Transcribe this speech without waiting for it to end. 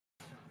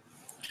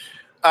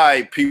All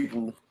right,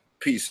 people.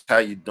 Peace. How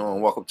you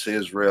doing? Welcome to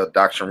Israel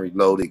Doctrine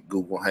Reloaded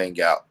Google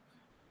Hangout.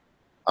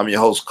 I'm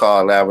your host,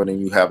 Carl Lavin, and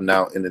you have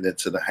now entered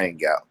into the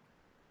Hangout.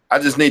 I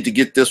just need to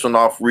get this one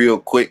off real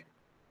quick.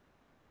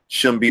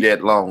 Shouldn't be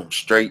that long.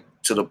 Straight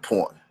to the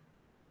point.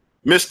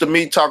 Mr.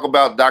 Me talk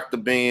about Dr.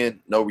 Ben,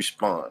 no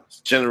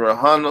response. General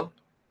Hunter,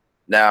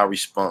 now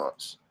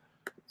response.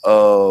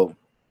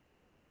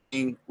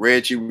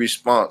 Reggie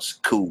response,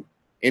 cool.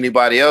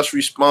 Anybody else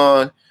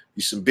respond,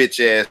 you some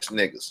bitch ass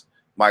niggas.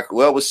 Michael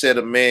Elvis said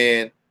a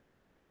man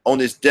on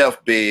his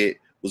deathbed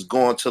was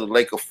going to the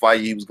lake of fire.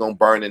 He was going to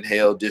burn in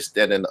hell, this,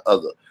 that, and the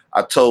other.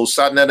 I told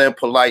Satnetta and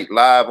Polite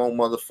live on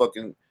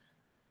motherfucking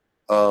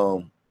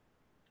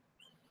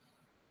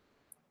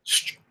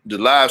the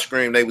live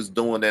stream they was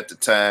doing at the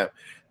time.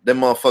 Them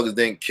motherfuckers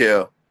didn't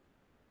care.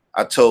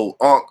 I told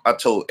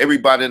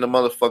everybody in the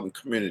motherfucking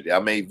community. I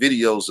made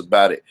videos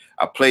about it.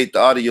 I played the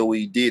audio where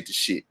he did the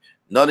shit.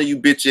 None of you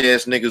bitch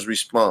ass niggas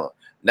respond.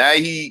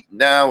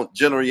 Now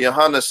General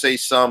Yahanna say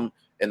something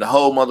and the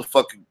whole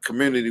motherfucking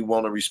community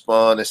want to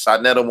respond, and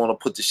Satnetta want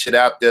to put the shit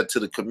out there to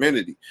the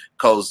community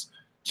because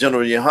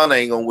General Yahanna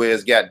ain't gonna wear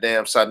his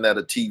goddamn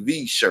Satnetta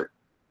TV shirt.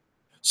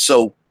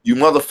 So you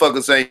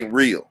motherfuckers ain't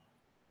real.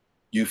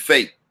 You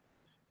fake.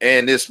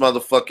 And this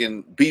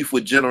motherfucking beef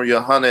with General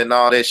Yahanna and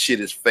all that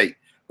shit is fake.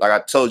 Like I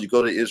told you,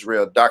 go to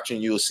Israel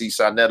Doctrine, you'll see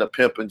Satnetta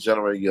pimping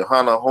General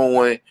Yahanna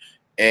horn,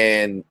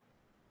 and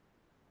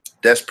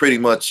that's pretty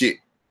much it.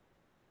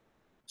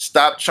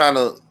 Stop trying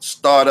to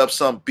start up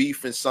some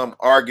beef and some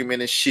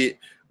argument and shit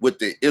with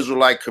the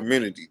Israelite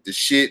community. The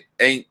shit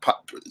ain't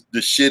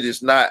the shit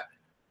is not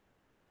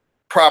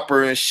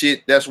proper and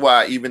shit. That's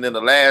why even in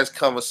the last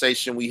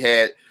conversation we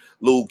had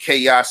little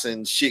chaos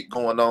and shit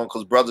going on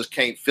because brothers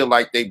can't feel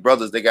like they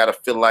brothers. They gotta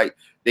feel like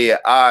they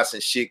at odds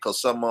and shit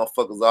because some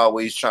motherfuckers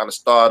always trying to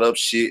start up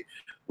shit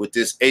with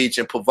this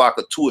agent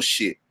provocateur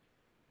shit.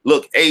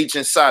 Look,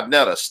 Agent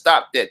Satnetta,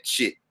 stop that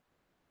shit.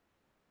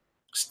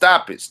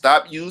 Stop it.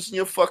 Stop using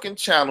your fucking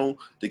channel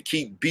to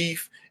keep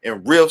beef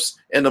and riffs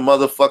in the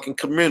motherfucking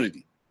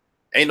community.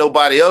 Ain't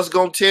nobody else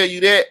gonna tell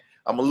you that.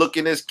 I'm gonna look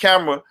in this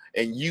camera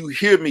and you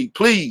hear me.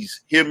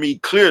 Please hear me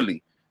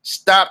clearly.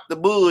 Stop the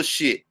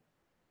bullshit.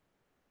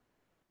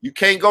 You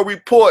can't go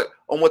report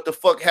on what the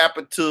fuck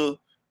happened to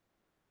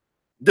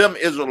them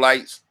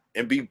Israelites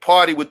and be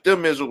party with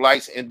them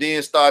Israelites and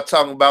then start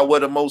talking about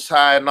where the Most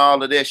High and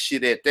all of that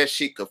shit at. That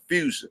shit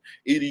confusing.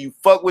 Either you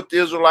fuck with the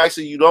Israelites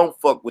or you don't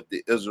fuck with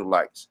the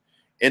Israelites.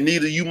 And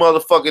neither you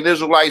motherfucking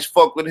Israelites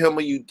fuck with him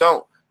or you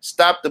don't.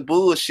 Stop the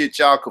bullshit,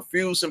 y'all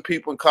confusing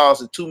people and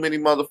causing too many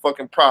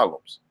motherfucking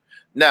problems.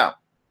 Now,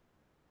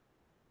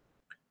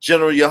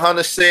 General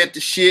Yahanna said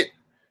the shit.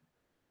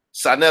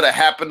 Satnetta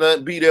happened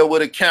to be there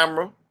with a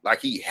camera.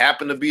 Like he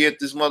happened to be at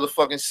this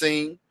motherfucking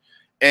scene.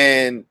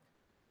 And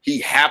he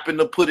happened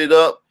to put it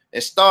up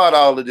and start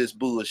all of this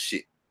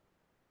bullshit.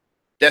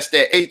 That's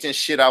that agent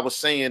shit I was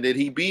saying that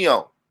he be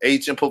on.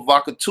 Agent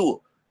provocateur.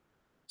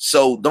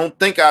 So don't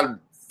think I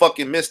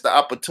fucking missed the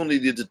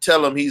opportunity to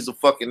tell him he's a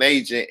fucking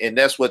agent and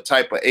that's what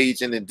type of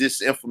agent and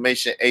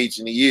disinformation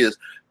agent he is,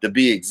 to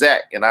be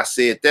exact. And I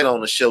said that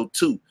on the show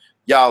too.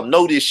 Y'all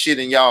know this shit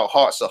in y'all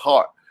hearts of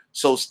heart.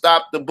 So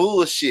stop the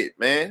bullshit,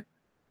 man.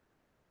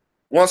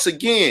 Once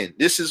again,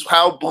 this is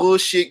how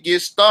bullshit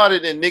gets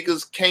started and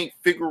niggas can't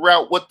figure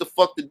out what the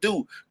fuck to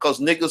do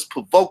because niggas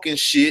provoking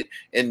shit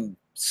and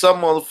some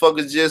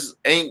motherfuckers just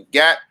ain't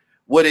got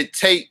what it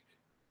take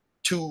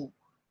to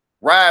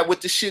ride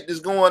with the shit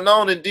that's going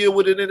on and deal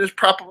with it in its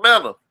proper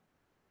manner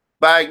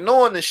by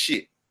ignoring the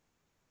shit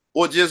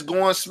or just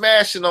going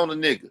smashing on the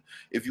nigga.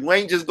 If you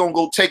ain't just gonna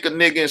go take a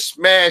nigga and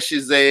smash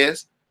his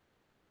ass,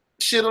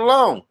 shit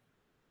alone.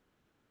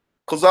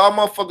 Because all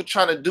motherfucker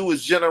trying to do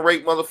is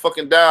generate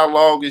motherfucking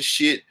dialogue and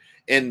shit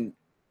and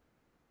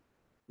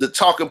the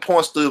talking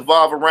points to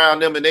evolve around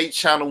them and they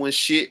channel and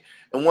shit.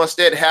 And once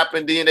that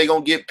happened, then they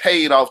going to get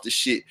paid off the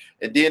shit.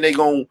 And then they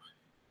going to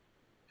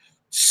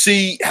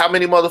see how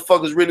many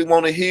motherfuckers really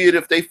want to hear it.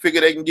 If they figure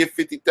they can get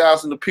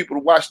 50,000 people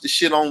to watch the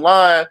shit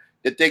online,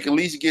 that they can at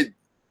least get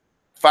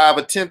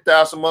 5,000 or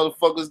 10,000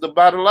 motherfuckers to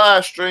buy the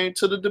live stream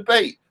to the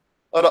debate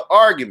or the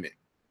argument.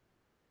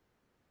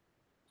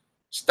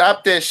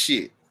 Stop that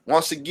shit.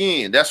 Once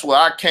again, that's why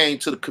I came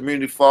to the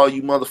community for all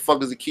you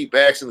motherfuckers that keep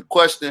asking the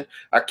question.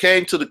 I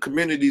came to the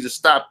community to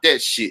stop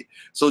that shit.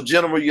 So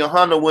General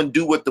Yahanna wouldn't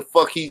do what the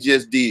fuck he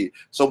just did.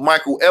 So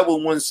Michael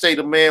Elvis wouldn't say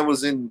the man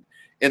was in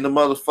the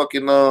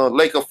motherfucking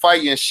lake of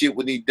fire and shit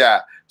when he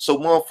died. So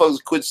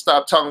motherfuckers quit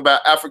stop talking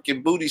about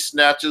African booty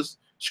snatchers,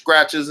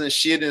 scratchers and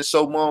shit. And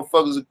so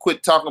motherfuckers would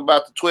quit talking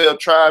about the 12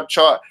 tribe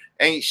chart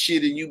ain't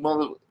shit and you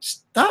mother.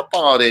 Stop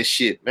all that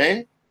shit,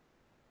 man.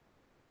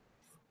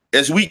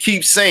 As we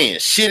keep saying,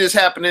 shit is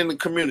happening in the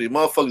community.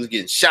 Motherfuckers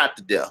getting shot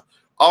to death.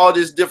 All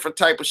this different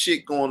type of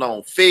shit going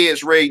on.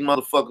 Feds raiding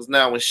motherfuckers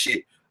now and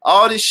shit.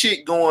 All this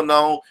shit going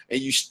on, and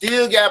you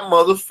still got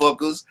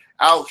motherfuckers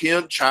out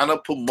here trying to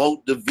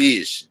promote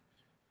division.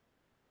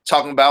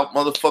 Talking about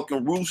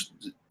motherfucking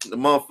The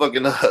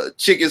motherfucking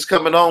chickens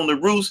coming home to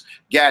roost.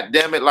 God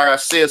damn it, like I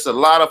said, it's a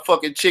lot of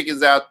fucking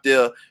chickens out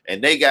there,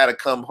 and they gotta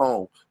come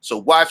home. So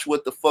watch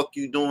what the fuck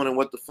you doing and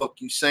what the fuck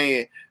you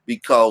saying,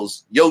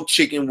 because your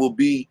chicken will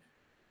be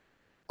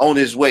on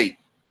his way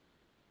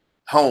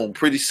home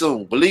pretty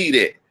soon. Believe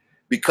that.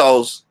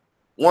 Because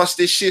once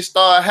this shit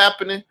started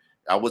happening,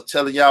 I was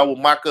telling y'all with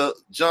Micah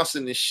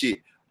Johnson and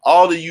shit,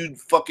 all of you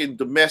fucking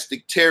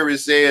domestic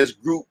terrorist ass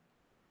group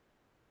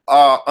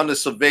are under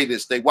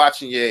surveillance. They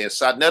watching your ass.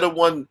 So I never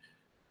one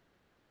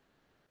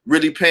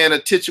really paying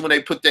attention when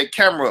they put that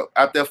camera up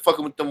out there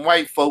fucking with them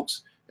white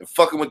folks and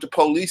fucking with the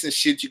police and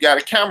shit. You got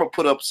a camera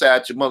put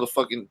upside your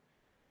motherfucking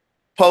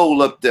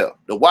pole up there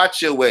to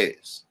watch your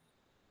ass,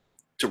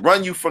 to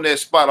run you from that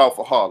spot off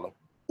of Harlem,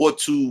 or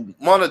to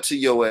monitor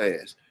your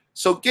ass.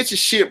 So get your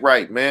shit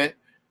right, man.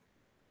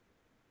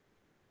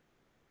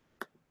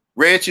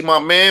 Reggie, my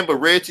man, but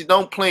Reggie,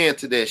 don't play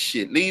into that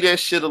shit. Leave that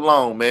shit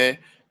alone, man,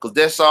 because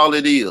that's all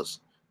it is.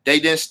 They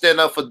didn't stand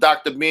up for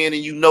Dr. Ben,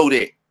 and you know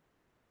that.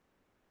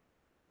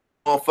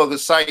 Motherfucker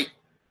cite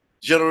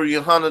General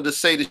Yahanna to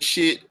say the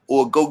shit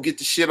or go get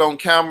the shit on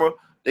camera.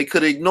 They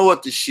could have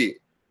ignored the shit.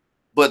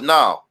 But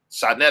now,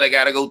 Sarnetta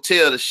got to go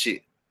tell the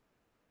shit.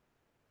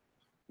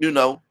 You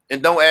know,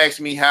 and don't ask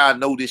me how I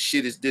know this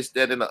shit is this,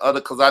 that, and the other,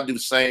 because I do the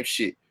same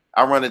shit.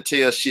 I run and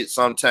tell shit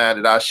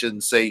sometimes that I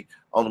shouldn't say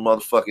on the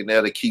motherfucking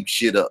there to keep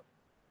shit up.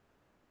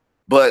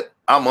 But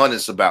I'm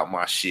honest about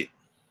my shit.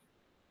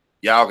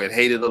 Y'all can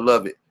hate it or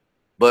love it.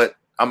 But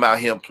I'm out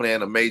here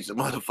playing a major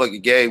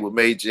motherfucking game with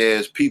major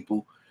ass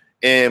people.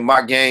 And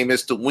my game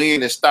is to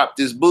win and stop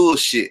this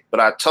bullshit. But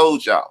I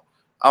told y'all,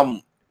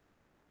 I'm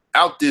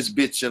out this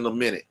bitch in a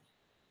minute.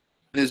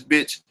 This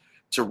bitch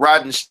to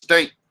Rotten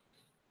State.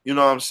 You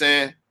know what I'm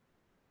saying?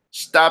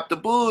 Stop the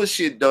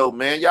bullshit though,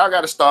 man. Y'all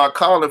got to start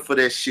calling for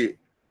that shit.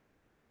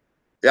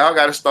 Y'all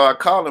got to start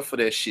calling for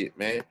that shit,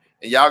 man.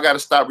 And y'all got to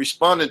stop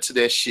responding to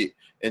that shit.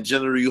 And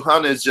General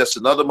Yahanna is just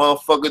another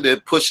motherfucker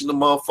that pushing the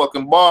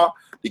motherfucking bar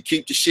to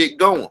keep the shit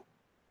going.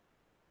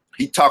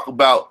 He talk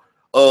about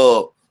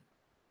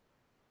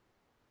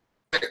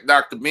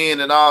Dr. Ben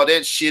and all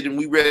that shit, and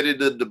we ready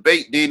to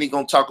debate. Then he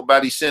gonna talk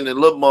about he sending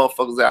little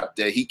motherfuckers out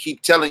there. He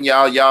keep telling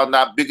y'all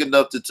not big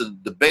enough to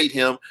debate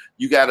him.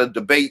 You gotta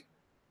debate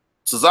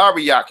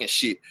Cesariak and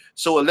shit.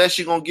 So unless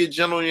you're gonna get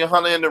General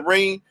Yahanna in the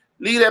ring,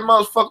 leave that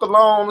motherfucker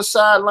alone on the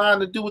sideline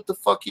to do what the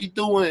fuck he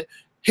doing.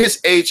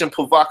 His agent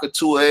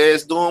provocateur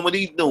ass doing what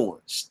he doing.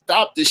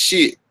 Stop the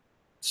shit.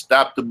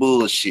 Stop the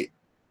bullshit.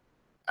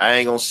 I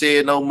ain't gonna say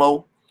it no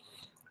more.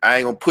 I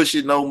ain't gonna push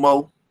it no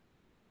more.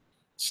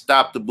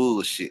 Stop the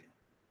bullshit.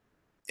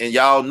 And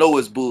y'all know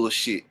it's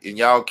bullshit. And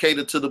y'all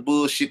cater to the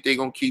bullshit, they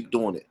gonna keep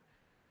doing it.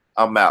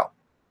 I'm out.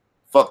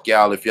 Fuck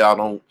y'all if y'all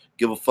don't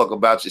give a fuck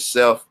about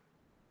yourself.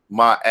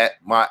 My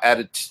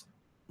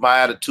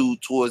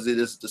attitude towards it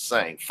is the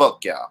same.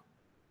 Fuck y'all.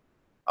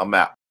 I'm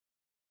out.